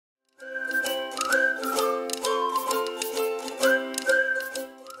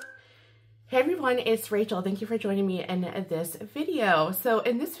everyone, it's Rachel. Thank you for joining me in this video. So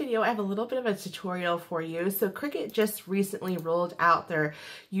in this video, I have a little bit of a tutorial for you. So Cricut just recently rolled out their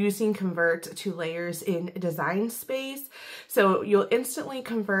using convert to layers in design space. So you'll instantly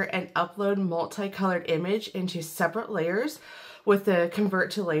convert and upload multicolored image into separate layers with the convert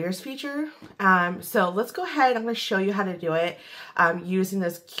to layers feature. So let's go ahead. I'm going to show you how to do it using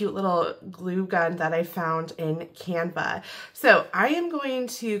this cute little glue gun that I found in Canva. So I am going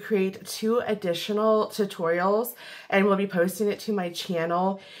to create 2 additional tutorials and we'll be posting it to my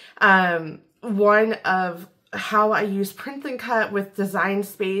channel. One of how I use print and cut with design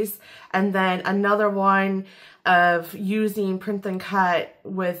space, and then another one of using print and cut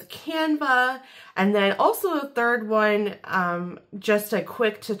with Canva, and then also a third one, just a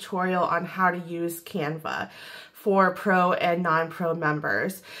quick tutorial on how to use Canva for pro and non-pro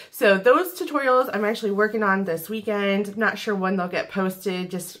members. So those tutorials I'm actually working on this weekend. I'm not sure when they'll get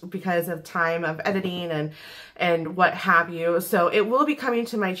posted just because of time of editing and what have you. So it will be coming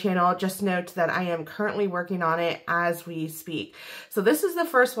to my channel. Just note that I am currently working on it as we speak. So this is the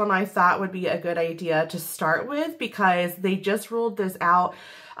first one I thought would be a good idea to start with because they just rolled this out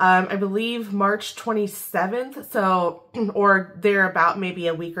I believe March 27th, so, or thereabout, maybe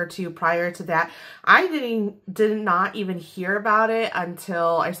a week or two prior to that. I did not even hear about it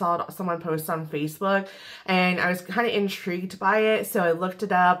until I saw someone post on Facebook, and I was kind of intrigued by it, so I looked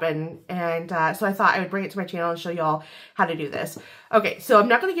it up, and so I thought I would bring it to my channel and show y'all how to do this. Okay, so I'm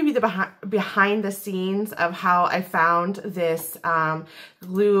not going to give you the behind the scenes of how I found this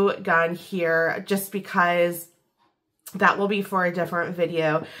glue gun here, just because that will be for a different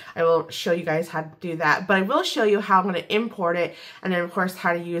video. I will show you guys how to do that, but I will show you how I'm going to import it, and then of course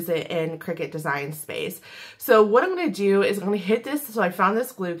how to use it in Cricut Design Space. So what I'm going to do is I'm going to hit this. So I found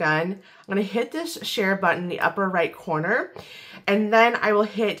this glue gun. I'm going to hit this share button in the upper right corner, and then I will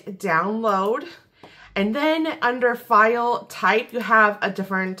hit download. And then under file type, you have a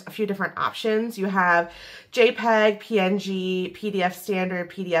few different options. You have JPEG, PNG, PDF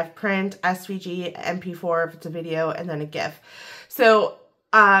standard, PDF print, SVG, MP4 if it's a video, and then a GIF. So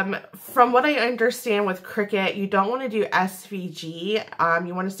from what I understand with Cricut, you don't want to do SVG.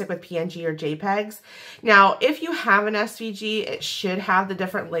 You want to stick with PNG or JPEGs. Now, if you have an SVG, it should have the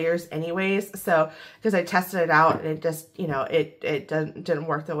different layers anyways. So, because I tested it out and it just, you know, it didn't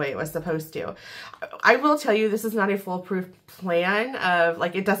work the way it was supposed to. I will tell you, this is not a foolproof plan of,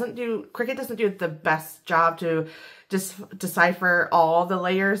 like, Cricut doesn't do the best job to just decipher all the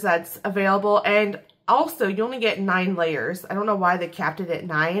layers that's available. And also, you only get 9 layers. I don't know why they capped it at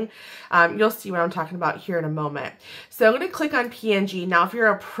 9. You'll see what I'm talking about here in a moment. So I'm going to click on PNG. Now, if you're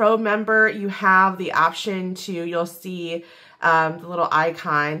a pro member, you have the option to, you'll see the little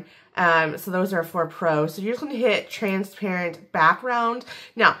icon. So those are for pro. So you're just going to hit transparent background.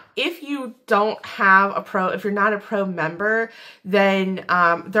 Now, if you don't have a pro, if you're not a pro member, then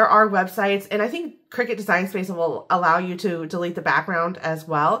there are websites, and I think Cricut Design Space will allow you to delete the background as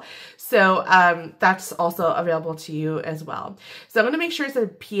well. So that's also available to you as well. So I'm going to make sure it's a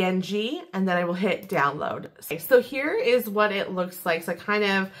PNG, and then I will hit download. Okay, so here is what it looks like. So I kind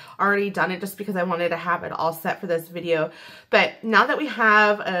of already done it just because I wanted to have it all set for this video. But now that we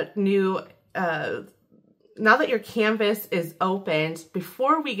have a new, now that your canvas is opened,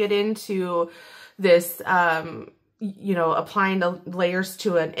 before we get into this, you know, applying the layers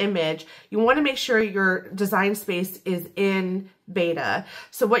to an image, you want to make sure your design space is in beta.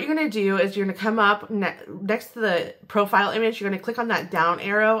 So what you're going to do is you're going to come up next to the profile image, you're going to click on that down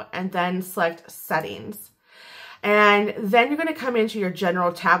arrow and then select settings. And then you're going to come into your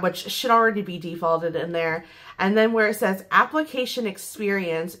general tab, which should already be defaulted in there. And then where it says application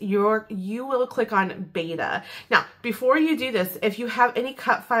experience, you will click on beta. Now, before you do this, if you have any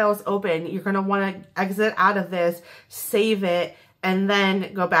cut files open, you're going to want to exit out of this, save it, and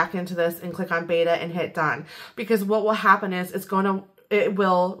then go back into this and click on beta and hit done. Because what will happen is it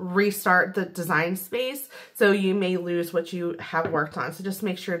will restart the design space, so you may lose what you have worked on. So just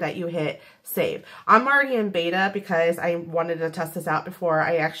make sure that you hit save. I'm already in beta because I wanted to test this out before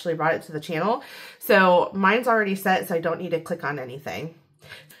I actually brought it to the channel. So mine's already set, so I don't need to click on anything.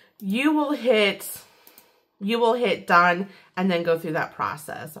 You will hit done and then go through that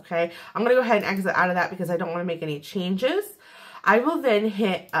process, okay? I'm gonna go ahead and exit out of that because I don't wanna make any changes. I will then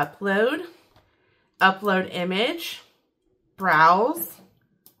hit upload, upload image, browse,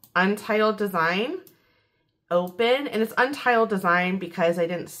 untitled design, open, and it's untitled design because I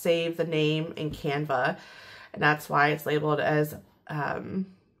didn't save the name in Canva, and that's why it's labeled as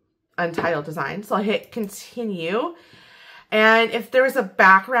untitled design. So I'll hit continue, And if there's a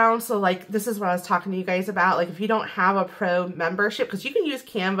background, so like this is what I was talking to you guys about, like if you don't have a pro membership, because you can use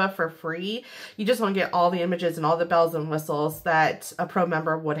Canva for free, you just want to get all the images and all the bells and whistles that a pro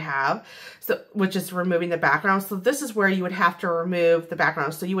member would have, so which is removing the background. So this is where you would have to remove the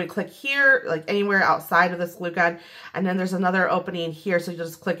background. So you would click here, like anywhere outside of this glue gun, and then there's another opening here, so you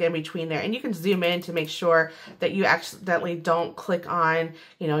just click in between there, and you can zoom in to make sure that you accidentally don't click on,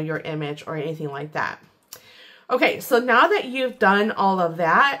 you know, your image or anything like that. Okay, so now that you've done all of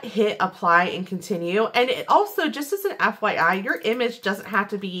that, hit apply and continue. And it also, just as an FYI, your image doesn't have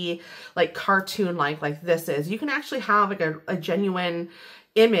to be like cartoon-like this is. You can actually have like a genuine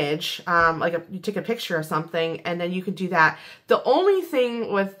image, you take a picture of something and then you can do that. The only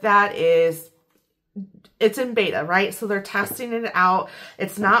thing with that is it's in beta, right? So they're testing it out.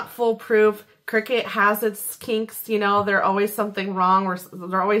 It's not foolproof. Cricut has its kinks, you know, there's always something wrong, or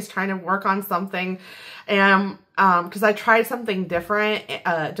they're always trying to work on something. And because I tried something different,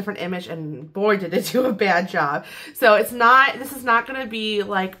 different image, and boy, did it do a bad job. So this is not going to be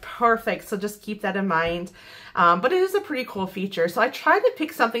like perfect. So just keep that in mind. But it is a pretty cool feature. So I tried to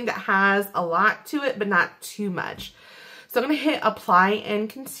pick something that has a lot to it, but not too much. So I'm going to hit apply and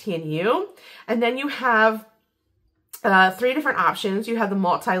continue. And then you have 3 different options. You have the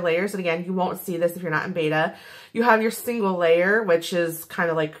multi-layers, and again, you won't see this if you're not in beta. You have your single layer, which is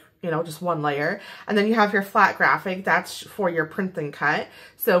kind of like, you know, just one layer. And then you have your flat graphic. That's for your print and cut.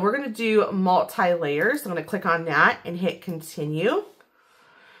 So we're going to do multi-layers. I'm going to click on that and hit continue.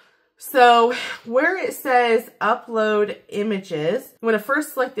 So where it says upload images, I'm going to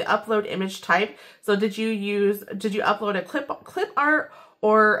first select the upload image type. So did you upload a clip art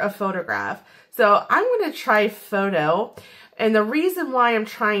or a photograph? So I'm going to try photo. And the reason why I'm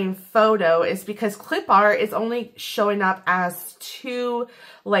trying photo is because clip art is only showing up as 2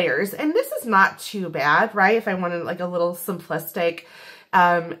 layers. And this is not too bad, right? If I wanted like a little simplistic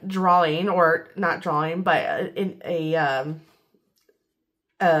drawing, or not drawing, but in a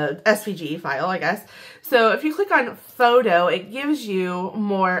SVG file, I guess. So if you click on photo, it gives you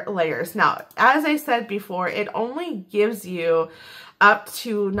more layers. Now, as I said before, it only gives you up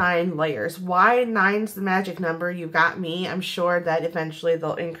to 9 layers. Why 9's the magic number? You got me. I'm sure that eventually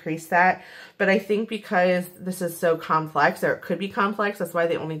they'll increase that. But I think because this is so complex, or it could be complex, that's why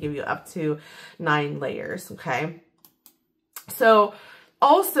they only give you up to 9 layers, okay? So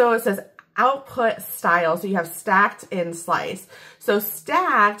also it says output style. So you have stacked and slice. So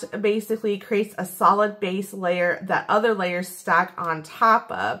stacked basically creates a solid base layer that other layers stack on top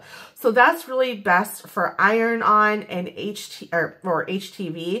of. So that's really best for iron-on and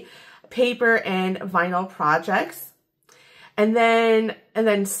HTV, paper and vinyl projects. And then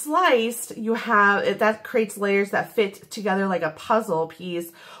sliced, you have, that creates layers that fit together like a puzzle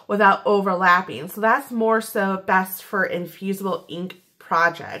piece without overlapping. So that's more so best for infusible ink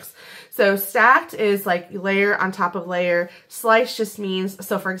projects. So stacked is like layer on top of layer. Slice just means,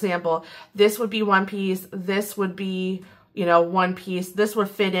 so for example, this would be one piece, this would be, you know, one piece. This would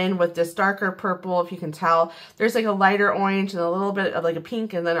fit in with this darker purple, if you can tell. There's like a lighter orange and a little bit of like a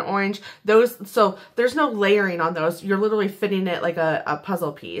pink and then an orange. So there's no layering on those. You're literally fitting it like a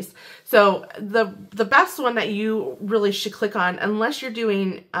puzzle piece. So the best one that you really should click on, unless you're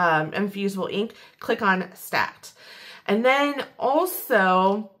doing infusible ink, click on stacked. And then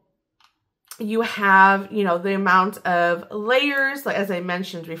also you have, you know, the amount of layers, like as I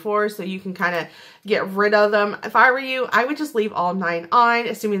mentioned before, so you can kind of get rid of them. If I were you, I would just leave all 9 on,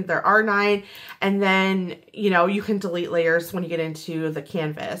 assuming there are 9, and then, you know, you can delete layers when you get into the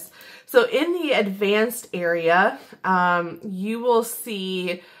canvas. So in the advanced area, you will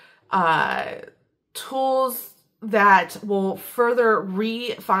see tools that will further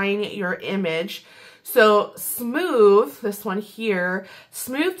refine your image. So smooth, this one here,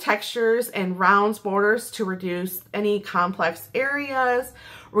 smooth textures and rounds borders to reduce any complex areas.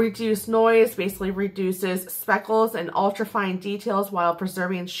 Reduce noise, basically reduces speckles and ultrafine details while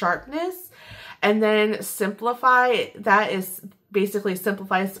preserving sharpness. And then simplify, that is basically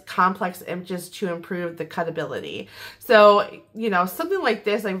simplifies complex images to improve the cutability. So, you know, something like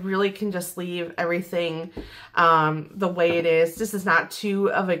this, I really can just leave everything the way it is. This is not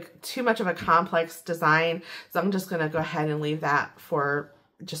too much of a complex design. So I'm just going to go ahead and leave that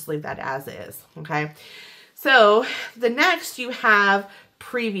just leave that as is. Okay. So the next you have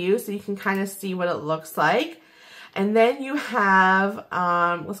preview, so you can kind of see what it looks like. And then you have,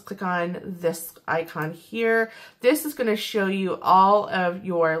 let's click on this icon here. This is going to show you all of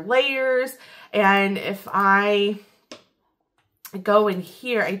your layers. And if I go in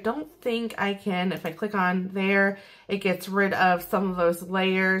here, I don't think I can, if I click on there, it gets rid of some of those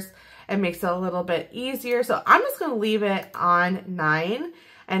layers. It makes it a little bit easier. So I'm just going to leave it on 9.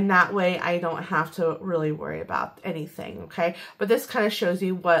 And that way I don't have to really worry about anything, okay? But this kind of shows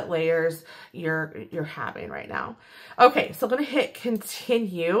you what layers you're having right now. Okay, so I'm gonna hit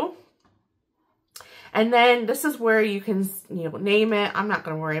continue. And then this is where you can, name it. I'm not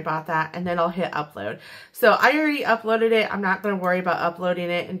gonna worry about that. And then I'll hit upload. So I already uploaded it. I'm not gonna worry about uploading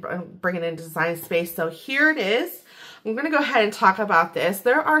it and bring it into Design Space. So here it is. I'm going to go ahead and talk about this.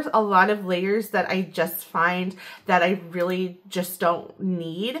 There are a lot of layers that I just find that I really just don't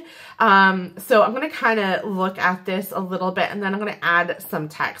need. So I'm going to kind of look at this a little bit, and then I'm going to add some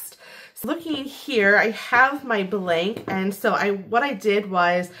text. So looking here, I have my blank, and so what I did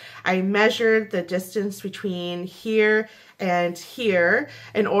was I measured the distance between here and here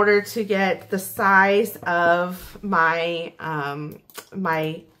in order to get the size of my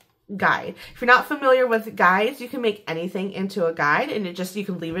my guide. If you're not familiar with guides, you can make anything into a guide, and you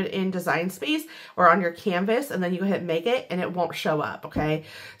can leave it in Design Space or on your canvas, and then you go ahead and make it and it won't show up. Okay.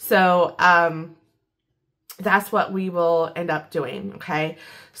 So, that's what we will end up doing. Okay.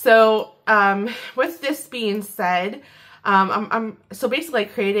 So, with this being said, so basically I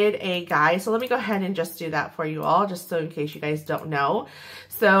created a guide. So let me go ahead and just do that for you all, just so in case you guys don't know.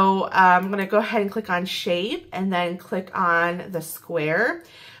 So, I'm going to go ahead and click on shape and then click on the square.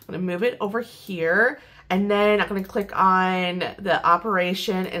 I'm going to move it over here, and then I'm going to click on the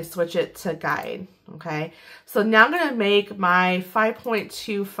operation and switch it to guide. Okay. So now I'm going to make my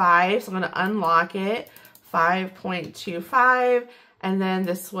 5.25. So I'm going to unlock it, 5.25. And then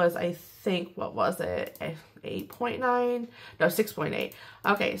this was, I think, what was it? 8.9? No, 6.8.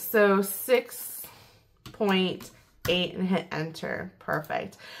 Okay. So 6.8 and hit enter.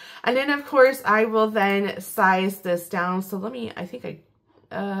 Perfect. And then of course I will then size this down. So let me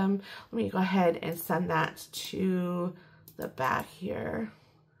go ahead and send that to the back here.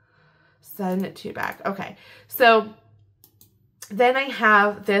 Send it to back. Okay. So then I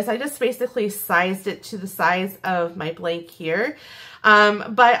have this. I just basically sized it to the size of my blank here.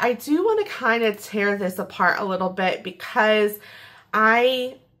 But I do want to kind of tear this apart a little bit because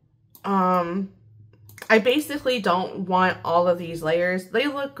I basically don't want all of these layers. They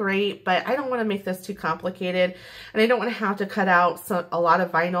look great, but I don't want to make this too complicated, and I don't want to have to cut out a lot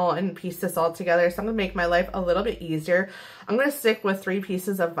of vinyl and piece this all together. So I'm going to make my life a little bit easier. I'm going to stick with 3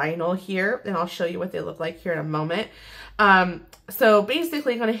 pieces of vinyl here, and I'll show you what they look like here in a moment. So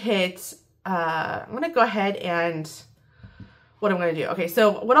basically I'm going to hit, I'm going to go ahead and what I'm going to do. Okay,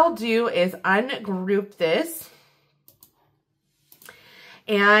 so what I'll do is ungroup this.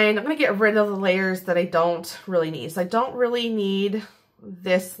 And I'm going to get rid of the layers that I don't really need. So I don't really need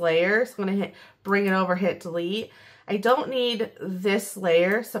this layer. So I'm going to bring it over, hit delete. I don't need this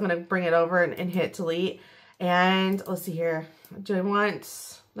layer. So I'm going to bring it over and hit delete. And let's see here. Do I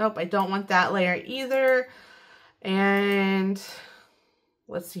want, nope, I don't want that layer either. And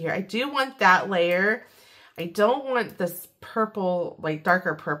let's see here. I do want that layer. I don't want this purple, like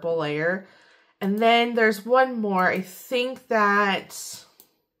darker purple layer. And then there's one more. I think that,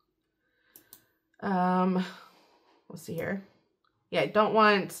 let's see here. Yeah, I don't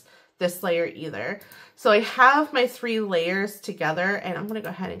want this layer either. So I have my 3 layers together, and I'm going to go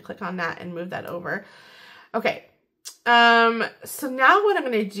ahead and click on that and move that over. Okay. So now what I'm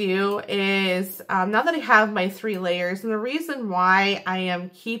going to do is, now that I have my 3 layers, and the reason why I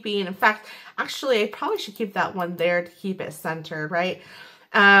am keeping, in fact, actually I probably should keep that one there to keep it centered, right?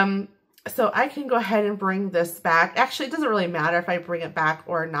 So I can go ahead and bring this back. Actually, it doesn't really matter if I bring it back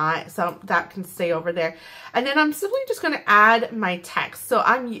or not. So that can stay over there. And then I'm simply just going to add my text. So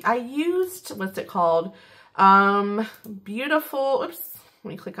I used, what's it called? Beautiful. Oops. Let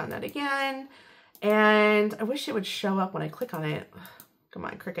me click on that again. And I wish it would show up when I click on it. Come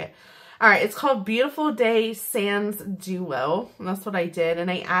on, Cricut. All right. It's called Beautiful Day Sans Duo. And that's what I did. And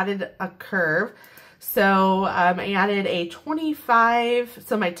I added a curve. So I added a 25,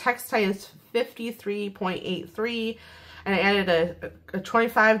 so my text height is 53.83, and I added a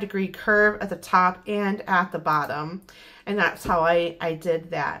 25-degree curve at the top and at the bottom, and that's how I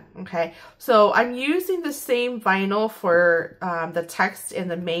did that, okay? So I'm using the same vinyl for the text in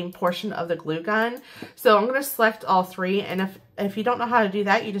the main portion of the glue gun. So I'm going to select all 3, and if you don't know how to do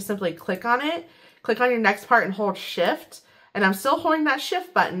that, you just simply click on it, click on your next part and hold Shift, and I'm still holding that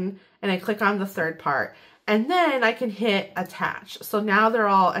Shift button, and I click on the 3rd part, and then I can hit attach. So now they're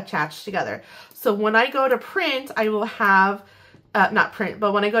all attached together. So when I go to print, I will have, not print,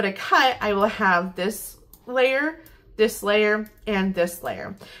 but when I go to cut, I will have this layer, and this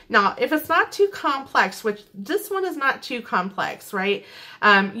layer. Now, if it's not too complex, which this one is not too complex, right?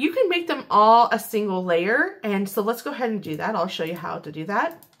 You can make them all a single layer. And so let's go ahead and do that. I'll show you how to do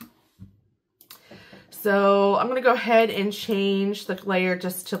that. So I'm going to go ahead and change the layer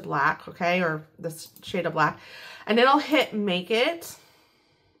just to black, okay, or this shade of black. And then I'll hit make it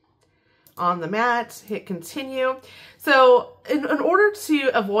on the mat, hit continue. So in order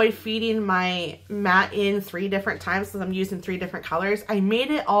to avoid feeding my mat in 3 different times, because I'm using 3 different colors, I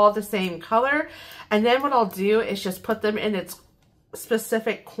made it all the same color. And then what I'll do is just put them in its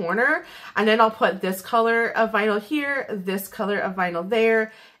specific corner, and then I'll put this color of vinyl here, this color of vinyl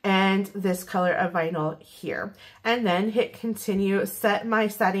there, and this color of vinyl here, and then hit continue, set my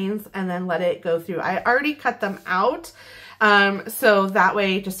settings, and then let it go through. I already cut them out, so that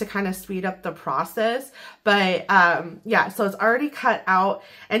way, just to kind of speed up the process. But yeah, so it's already cut out.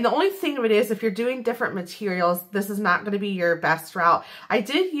 And the only thing of it is, if you're doing different materials, this is not going to be your best route. I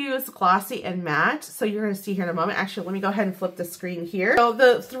did use glossy and matte, so you're going to see here in a moment. Actually, let me go ahead and flip the screen here. So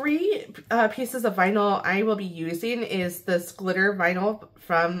the 3 pieces of vinyl I will be using is this glitter vinyl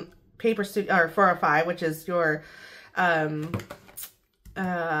from Paper Studio, or 405, which is your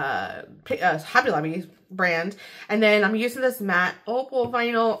Hobby Lobby brand. And then I'm using this matte opal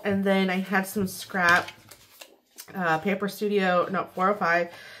vinyl, and then I had some scrap Paper Studio, no,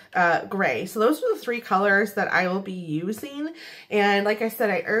 405 gray. So those are the 3 colors that I will be using. And like I said,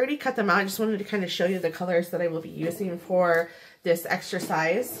 I already cut them out. I just wanted to kind of show you the colors that I will be using for this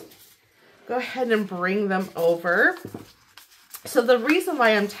exercise. Go ahead and bring them over. So the reason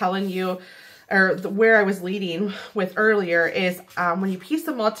why I'm telling you, or where I was leading with earlier, is when you piece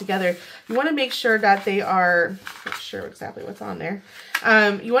them all together, you want to make sure that they are, not sure exactly what's on there.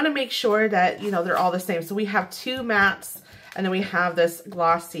 You want to make sure that, you know, they're all the same. So we have 2 mattes, and then we have this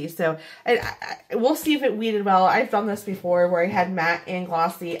glossy. So we'll see if it weeded well. I've done this before where I had matte and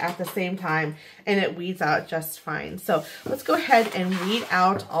glossy at the same time, and it weeds out just fine. So let's go ahead and weed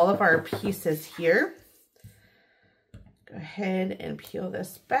out all of our pieces here. Go ahead and peel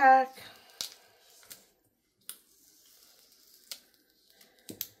this back.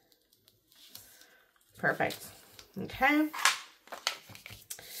 Perfect. Okay.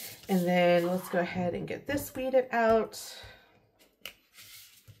 And then let's go ahead and get this weeded out.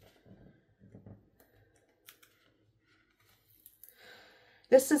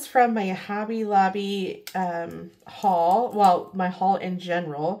 This is from my Hobby Lobby haul. Well, my haul in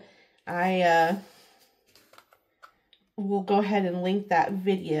general. I will go ahead and link that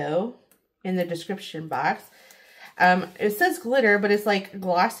video in the description box. It says glitter, but it's like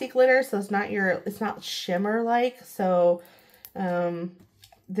glossy glitter, so it's not shimmer like. So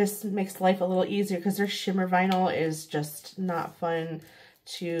this makes life a little easier, because their shimmer vinyl is just not fun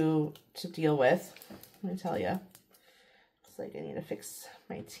to deal with. Let me tell you. Looks like I need to fix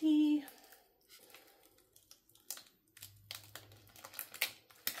my tea.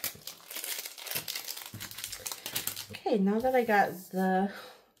 Okay, now that I got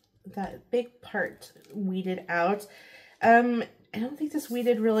that big part weeded out, I don't think this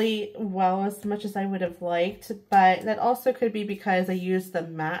weeded really well as much as I would have liked, but that also could be because I used the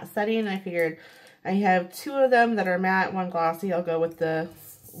matte setting. I figured I have 2 of them that are matte, 1 glossy. I'll go with the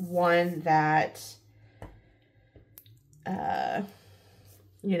one that,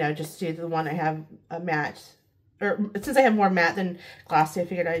 you know, just do the one I have a matte, or since I have more matte than glossy, I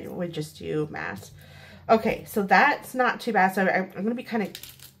figured I would just do matte. Okay, so that's not too bad. So I'm going to be kind of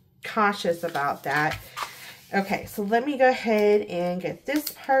cautious about that. Okay, so let me go ahead and get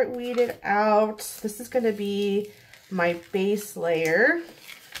this part weeded out. This is going to be my base layer,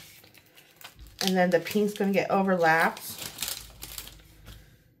 and then the pink's going to get overlapped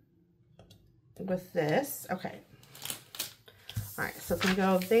with this. Okay. All right, so it's going to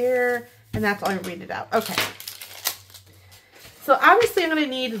go there, and that's all I weeded out. Okay. So obviously I'm going to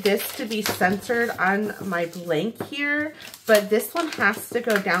need this to be centered on my blank here, but this one has to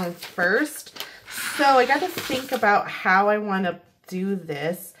go down first. So I got to think about how I want to do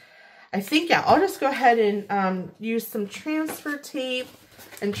this. I think, yeah, I'll just go ahead and use some transfer tape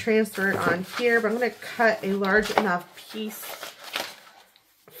and transfer it on here, but I'm going to cut a large enough piece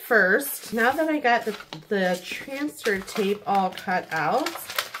first. Now that I got the transfer tape all cut out,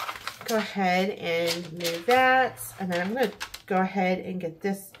 go ahead and move that, and then I'm going to go ahead and get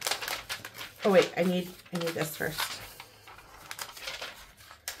this. Oh wait, I need this first.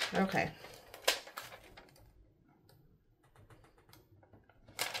 Okay.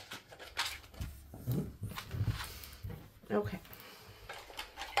 Okay.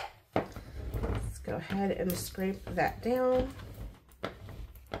 Let's go ahead and scrape that down.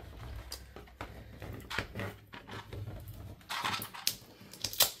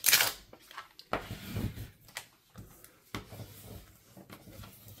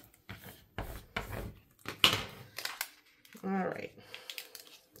 All right.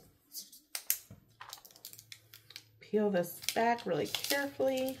 peel this back really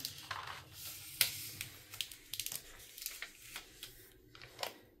carefully.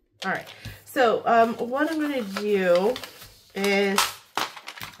 All right, so what I'm going to do is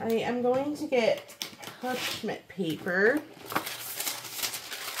I am going to get parchment paper.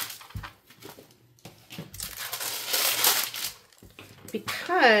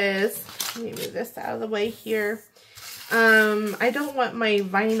 Because, let me move this out of the way here. I don't want my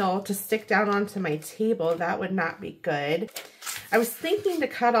vinyl to stick down onto my table. That would not be good. I was thinking to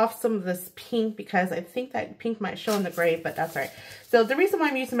cut off some of this pink because I think that pink might show in the gray, but that's all right. So the reason why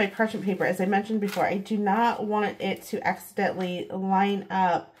I'm using my parchment paper, as I mentioned before, I do not want it to accidentally line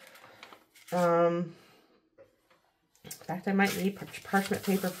up. In fact, I might need parchment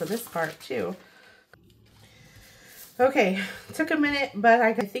paper for this part too. Okay, took a minute, but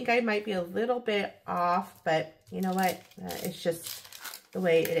I think I might be a little bit off, but you know what? It's just the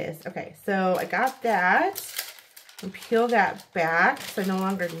way it is. Okay, so I got that. And peel that back, so I no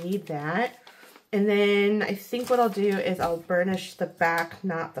longer need that. And then I think what I'll do is I'll burnish the back,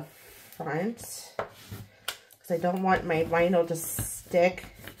 not the front, because I don't want my vinyl to stick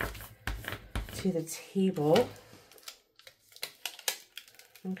to the table.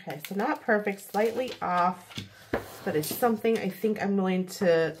 Okay, so not perfect, slightly off, but it's something I think I'm willing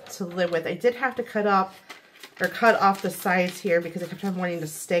to live with. I did have to cut off the sides here because I kept on wanting to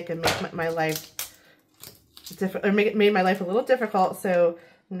stick and make my life difficult, or made my life a little difficult. So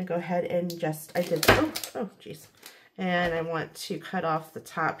I'm gonna go ahead and just, oh geez. And I want to cut off the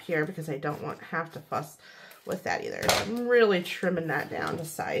top here because I don't want to have to fuss with that either. So I'm really trimming that down to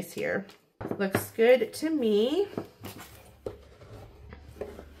size here. Looks good to me.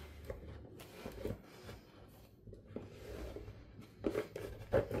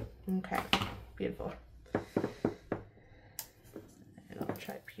 Okay, beautiful. And I'll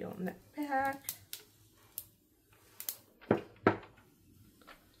try peeling that back.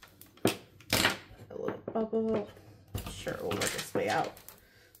 A little bubble. Sure, we'll work this way out.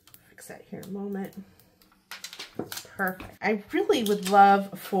 Fix that here in a moment. Perfect. I really would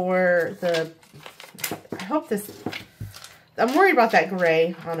love for I hope this, I'm worried about that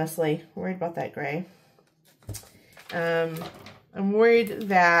gray, honestly. Worried about that gray. I'm worried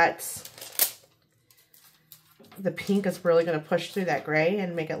that the pink is really going to push through that gray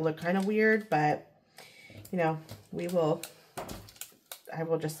and make it look kind of weird, but, you know, I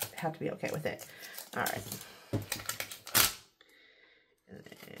will just have to be okay with it. All right. And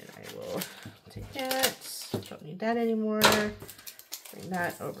then I will take that. Don't need that anymore. Bring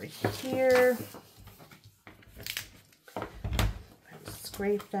that over here.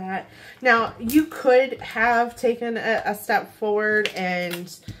 Scrape that. Now, you could have taken a step forward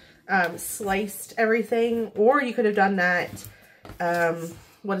and sliced everything, or you could have done that,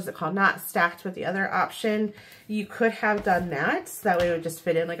 what is it called? Not stacked with the other option. You could have done that, so that way it would just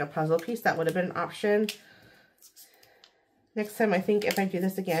fit in like a puzzle piece. That would have been an option. Next time, I think if I do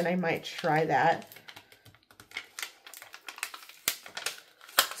this again, I might try that.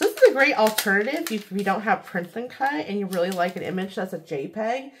 So this is a great alternative if you don't have print and cut and you really like an image that's a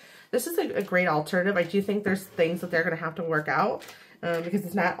JPEG. This is a great alternative. I do think there's things that they're going to have to work out because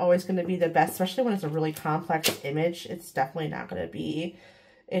it's not always going to be the best, especially when it's a really complex image. It's definitely not going to be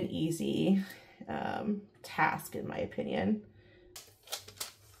an easy task, in my opinion.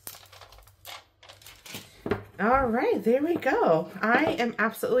 All right, there we go. I am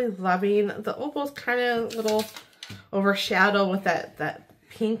absolutely loving the opal's kind of little overshadowed with that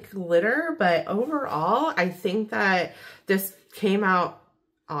pink glitter, but overall, I think that this came out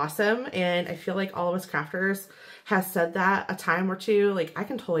awesome, and I feel like all of us crafters has said that a time or two. Like, I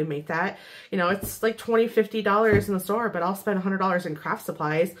can totally make that. You know, it's like $20, $50 in the store, but I'll spend $100 in craft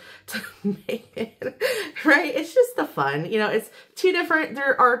supplies to make it, right? It's just the fun. You know, it's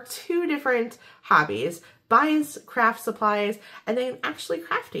there are two different hobbies: buying craft supplies and then actually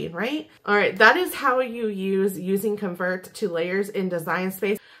crafting, right? All right, that is how you using Convert to layers in Design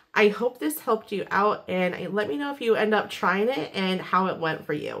Space. I hope this helped you out, and let me know if you end up trying it and how it went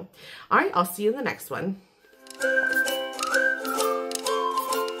for you. All right, I'll see you in the next one.